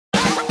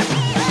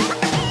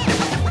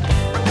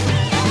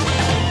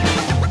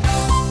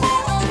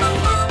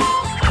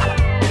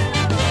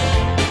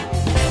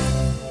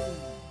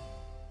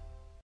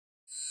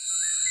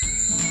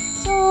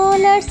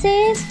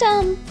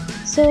system,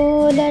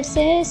 solar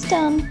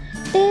system.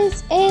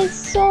 This is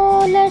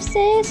solar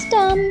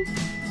system.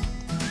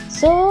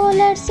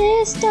 Solar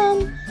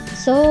system,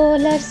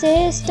 solar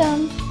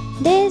system.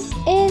 This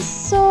is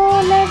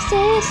solar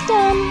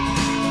system.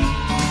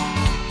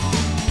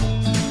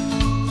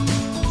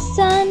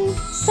 Sun,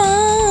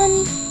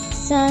 sun,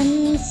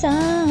 sun,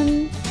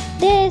 sun.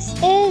 This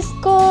is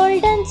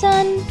golden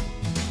sun.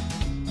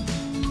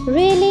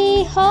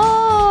 Really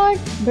hot,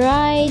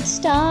 bright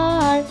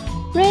star,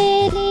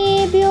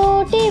 really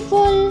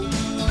beautiful.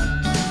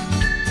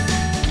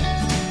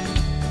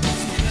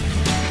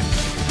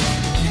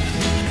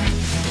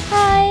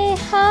 Hi,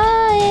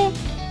 hi,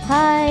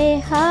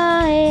 hi,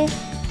 hi.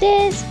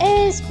 This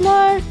is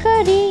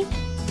Mercury.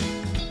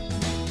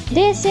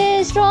 This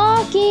is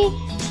Rocky,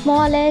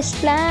 smallest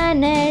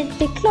planet,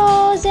 the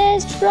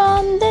closest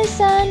from the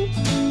sun.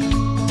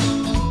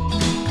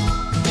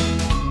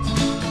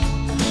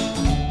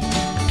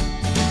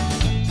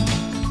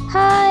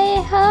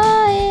 Hi,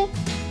 hi,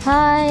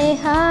 hi,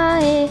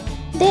 hi.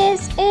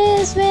 This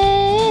is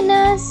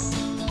Venus,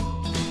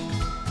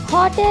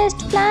 hottest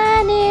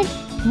planet,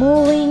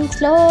 moving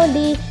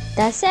slowly,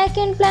 the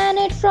second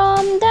planet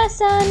from the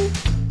sun.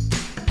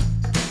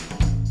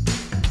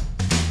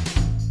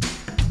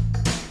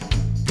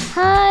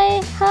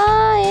 Hi,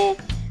 hi,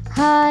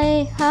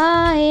 hi,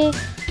 hi.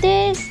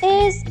 This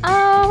is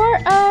our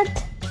Earth.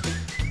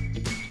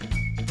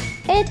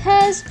 It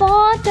has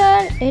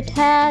water, it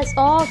has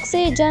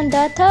oxygen,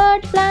 the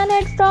third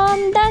planet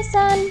from the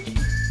sun.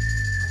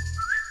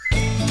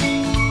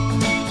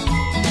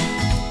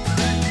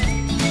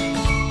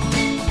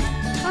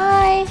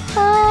 Hi,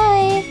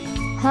 hi,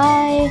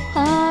 hi,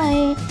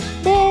 hi.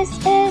 This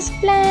is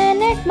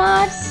planet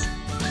Mars.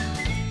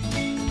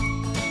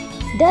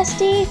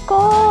 Dusty,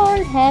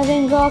 cold,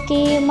 having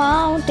rocky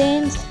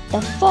mountains,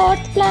 the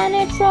fourth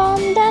planet from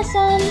the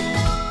sun.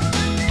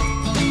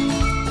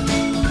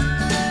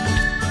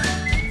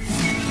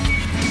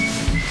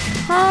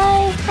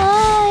 Hi,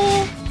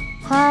 hi,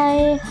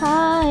 hi,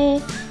 hi.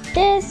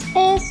 This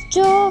is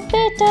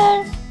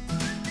Jupiter.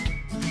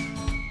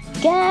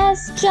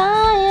 Gas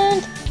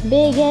giant,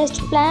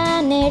 biggest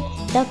planet,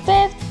 the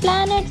fifth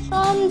planet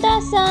from the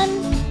sun.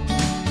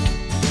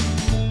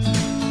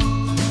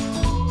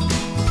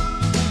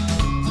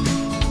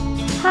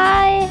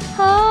 Hi,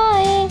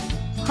 hi,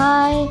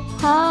 hi,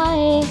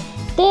 hi.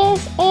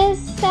 This is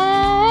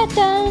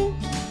Saturn,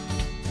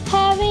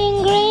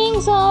 having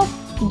rings of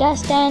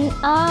dust and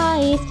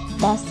ice,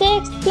 the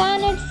sixth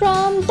planet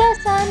from the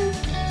sun.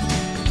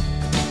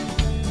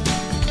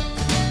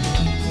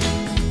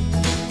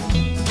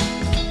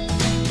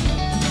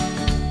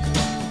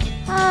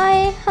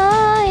 Hi,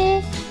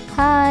 hi,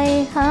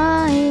 hi,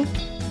 hi.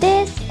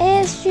 This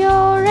is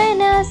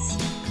Uranus,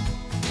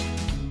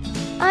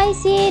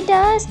 icy,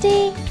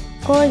 dusty,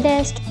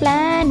 coldest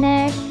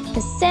planet,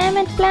 the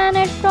seventh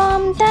planet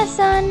from the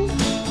sun.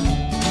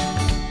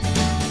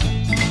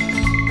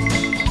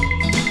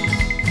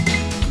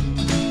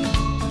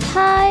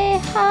 Hi,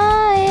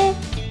 hi,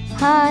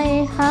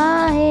 hi,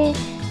 hi.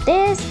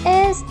 This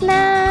is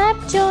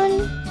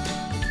Neptune,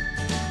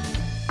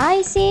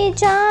 icy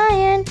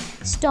giant,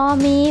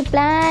 stormy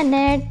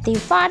planet, the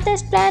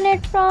farthest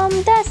planet from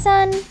the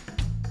sun.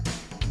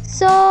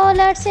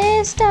 Solar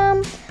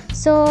system,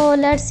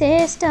 solar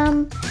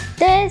system.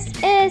 This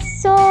is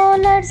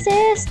solar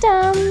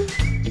system.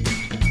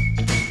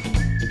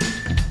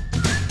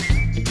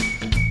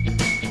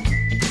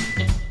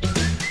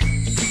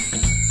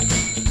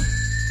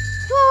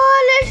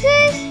 Solar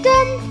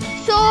system,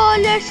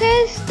 solar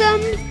system.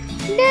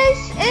 This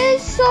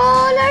is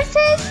solar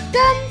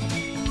system.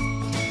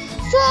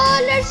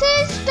 Solar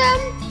system,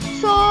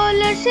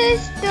 solar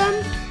system.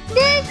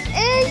 This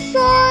is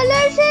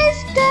solar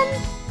system.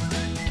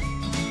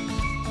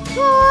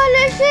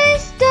 Solar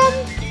system,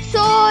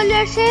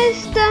 solar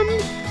system.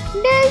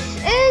 This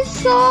is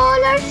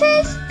solar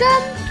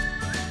system.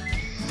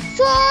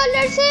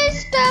 Solar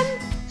system,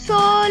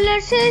 solar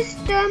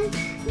system.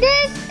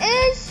 This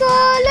is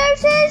solar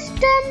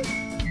system.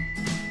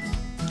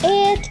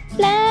 8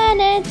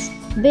 planets,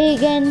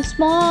 big and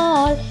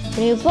small,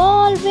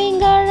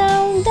 revolving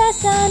around the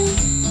sun.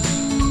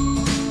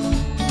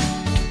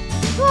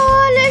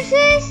 Solar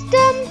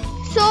system,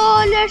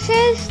 solar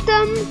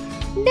system.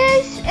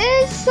 This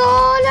is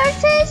solar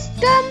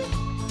system.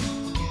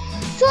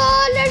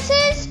 Solar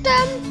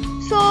system,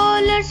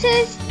 solar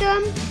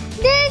system.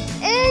 This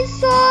is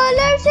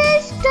solar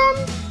system.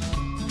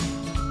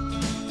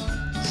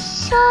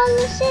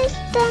 Solar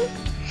system,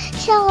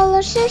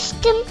 solar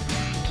system.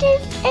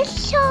 This is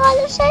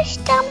solar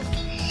system.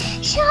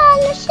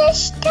 Solar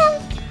system,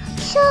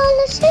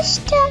 solar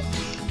system.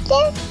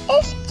 This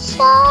is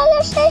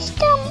solar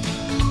system.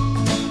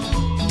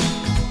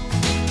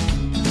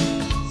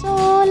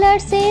 Solar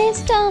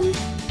system,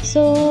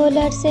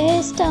 solar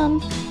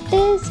system.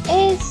 This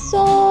is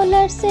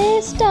solar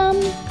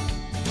system.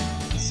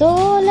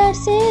 Solar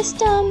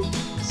system,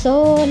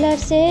 solar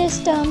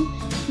system.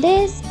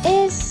 This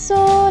is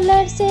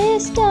solar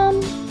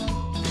system.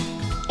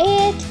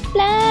 8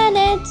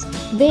 planets,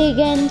 big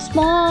and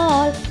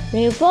small,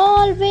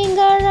 revolving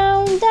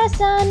around the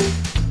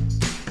sun.